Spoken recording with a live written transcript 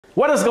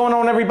What is going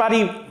on,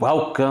 everybody?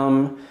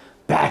 Welcome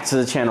back to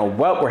the channel.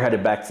 Well, we're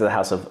headed back to the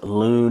house of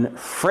Lune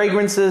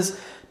Fragrances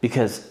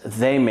because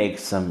they make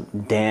some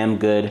damn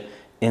good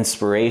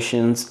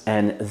inspirations,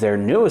 and their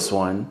newest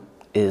one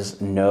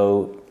is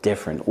no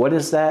different. What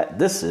is that?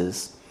 This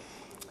is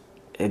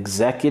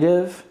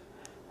Executive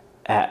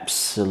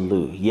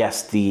Absolu.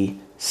 Yes, the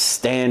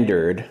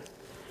standard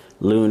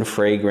Lune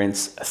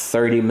fragrance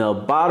 30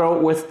 ml bottle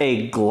with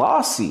a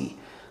glossy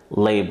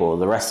label.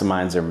 The rest of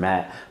mine are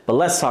matte. But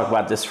let's talk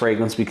about this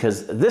fragrance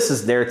because this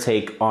is their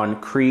take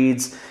on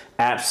Creed's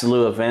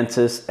Absolu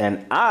Aventus,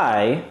 and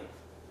I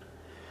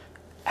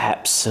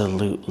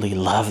absolutely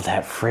love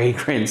that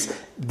fragrance.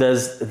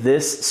 Does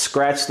this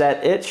scratch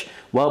that itch?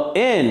 Well,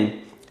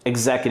 in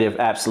Executive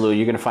Absolu,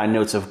 you're gonna find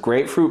notes of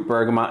grapefruit,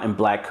 bergamot, and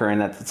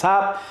blackcurrant at the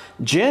top,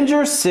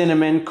 ginger,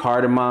 cinnamon,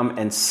 cardamom,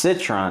 and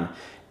citron.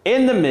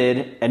 In the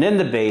mid and in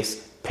the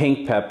base,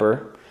 pink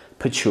pepper,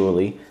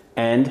 patchouli,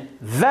 and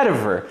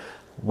vetiver.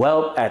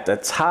 Well, at the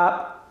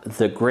top,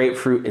 the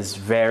grapefruit is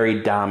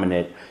very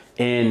dominant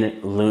in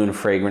Lune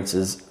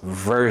Fragrance's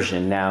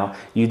version. Now,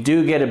 you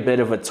do get a bit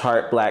of a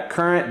tart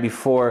blackcurrant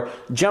before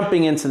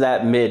jumping into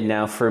that mid.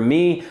 Now, for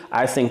me,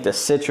 I think the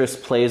citrus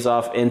plays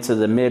off into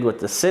the mid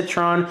with the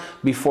citron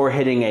before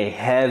hitting a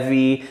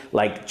heavy,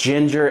 like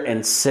ginger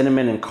and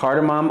cinnamon and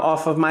cardamom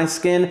off of my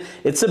skin.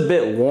 It's a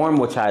bit warm,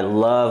 which I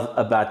love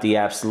about the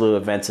Absolu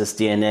Aventus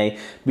DNA,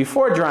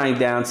 before drying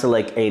down to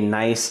like a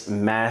nice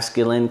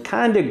masculine,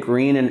 kind of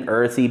green and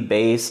earthy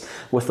base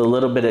with a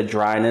little bit of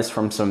dryness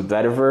from some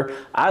vetiver.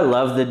 I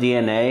love the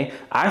DNA.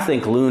 I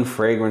think Lune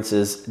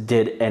Fragrances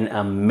did an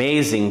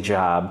amazing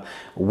job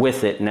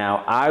with it.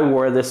 Now, I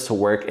wore this to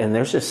work, and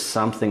there's just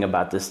something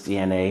about this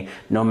DNA,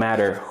 no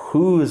matter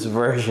whose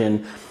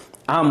version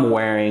I'm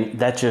wearing,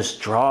 that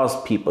just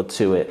draws people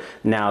to it.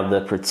 Now,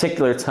 the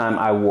particular time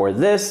I wore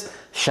this,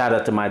 shout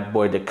out to my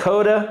boy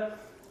Dakota,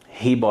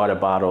 he bought a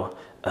bottle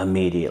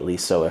immediately.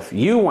 So if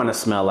you want to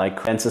smell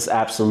like Aventus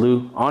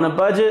Absolu on a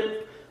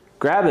budget,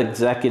 grab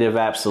Executive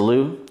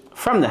Absolu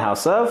from the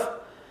house of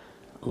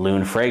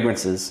Lune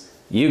Fragrances.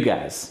 You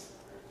guys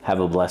have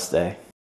a blessed day.